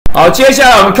好，接下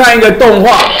来我们看一个动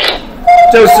画，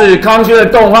这是康轩的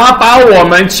动画，他把我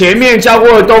们前面教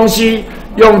过的东西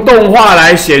用动画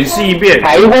来显示一遍。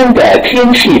台湾的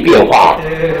天气变化。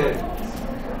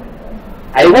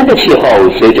台湾的气候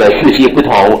随着四季不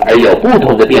同而有不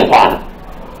同的变化，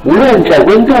无论在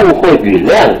温度或雨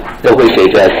量，都会随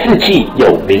着四季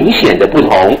有明显的不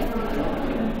同。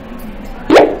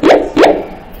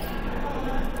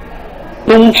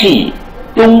冬季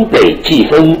东北季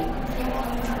风。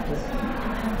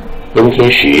冬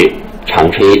天时常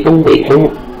吹东北风，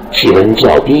气温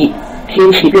较低，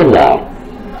天气变冷。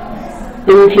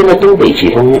冬天的东北季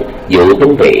风由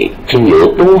东北经由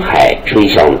东海吹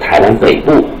向台湾北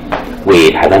部，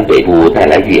为台湾北部带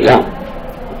来雨量。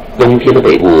冬天的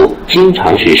北部经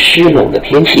常是湿冷的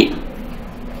天气，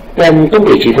但东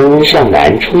北季风向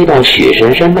南吹到雪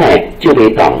山山脉就被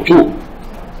挡住，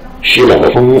湿冷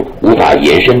的风无法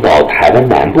延伸到台湾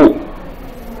南部。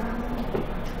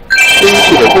冬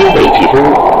季的东北季风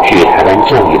是台湾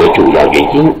降雨的主要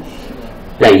原因，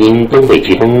但因东北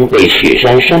季风被雪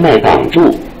山山脉挡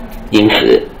住，因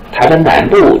此台湾南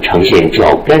部呈现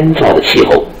较干燥的气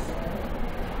候。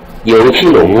由基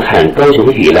隆和高雄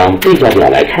的雨量对照表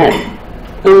来看，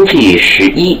冬季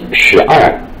11、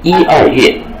12、1、2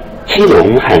月，基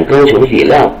隆和高雄的雨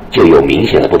量就有明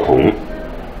显的不同。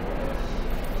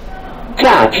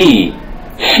夏季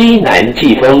西南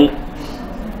季风。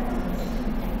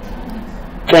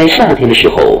在夏天的时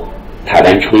候，台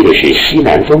湾吹的是西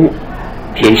南风，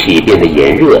天气变得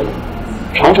炎热，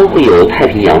常常会有太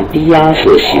平洋低压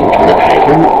所形成的台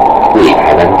风，为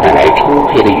台湾带来充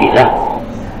沛的雨量。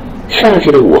夏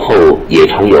季的午后也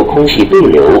常有空气对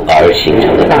流而形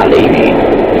成的大雷雨。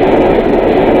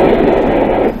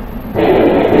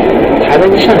台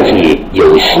湾夏季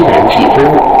有西南季风、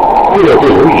热对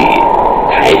流雨、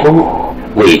台风，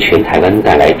为全台湾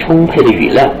带来充沛的雨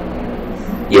量。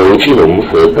由基隆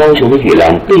和高雄的雨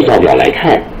量对照表来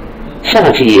看，夏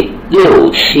季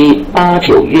6、7、8、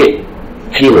9月，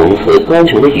基隆和高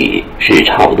雄的雨是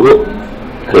差不多，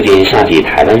可见夏季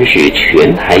台湾是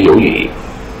全台有雨。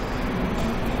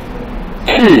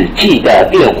四季的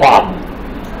变化。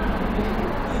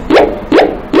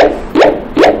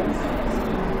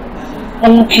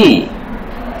冬季，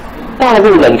大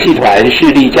陆冷气团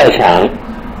势力较强，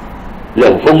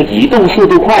冷风移动速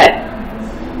度快，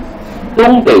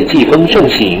东北季风盛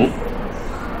行，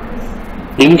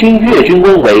平均月均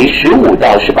温为15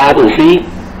到18度 C。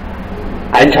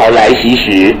寒潮来袭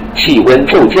时，气温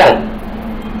骤降。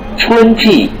春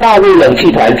季大陆冷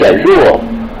气团转弱，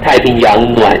太平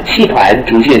洋暖气团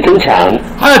逐渐增强。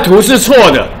它的图是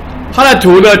错的，它的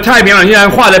图的太平洋暖气团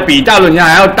画的比大陆冷气团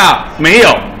还要大，没有，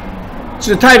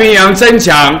是太平洋增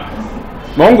强，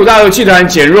蒙古大陆气团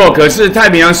减弱，可是太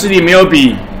平洋势力没有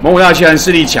比蒙古大陆气团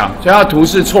势力强，所以它的图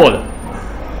是错的。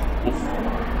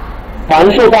常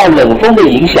受到冷风的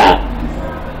影响，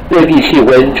各地气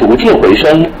温逐渐回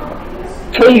升，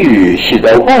春雨使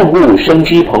得万物生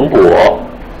机蓬勃，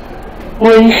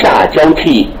温夏交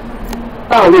替。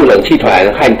大陆冷气团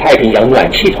和太平洋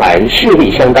暖气团势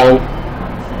力相当，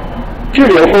滞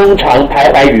留风常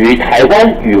徘徊于台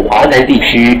湾与华南地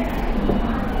区，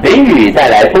雷雨带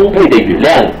来丰沛的雨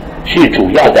量，是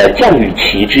主要的降雨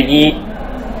期之一。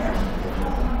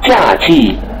夏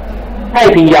季，太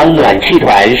平洋暖气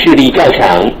团势力较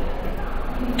强，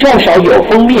较少有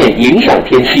锋面影响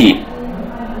天气，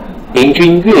平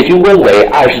均月均温为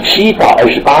27到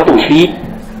28度 C。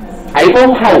台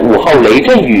风和午后雷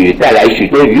阵雨带来许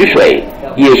多雨水，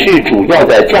也是主要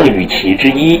的降雨期之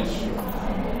一。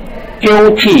秋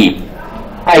季，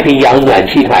太平洋暖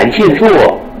气团渐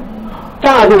弱，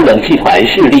大陆冷气团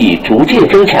势力逐渐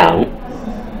增强，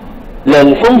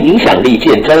冷风影响力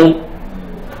渐增，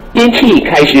天气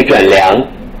开始转凉，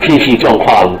天气状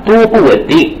况多不稳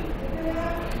定。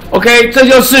OK， 这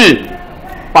就是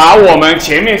把我们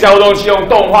前面教的东西用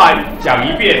动画讲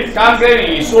一遍。刚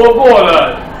跟你说过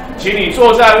了，请你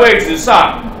坐在位置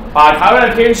上，把台湾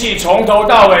的天气从头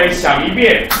到尾想一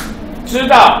遍，知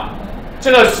道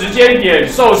这个时间点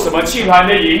受什么气团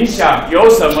的影响，有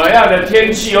什么样的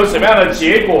天气，有什么样的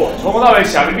结果，从头到尾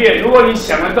想一遍。如果你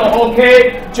想的都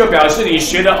OK， 就表示你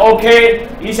学的 OK；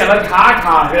 你想的卡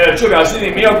卡的，就表示你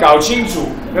没有搞清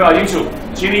楚，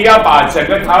请你要把整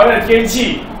个台湾的天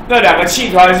气，那两个气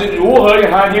团是如何影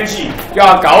响台湾天气，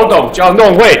要搞懂，就要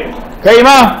弄会，可以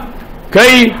吗？可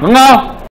以，很好。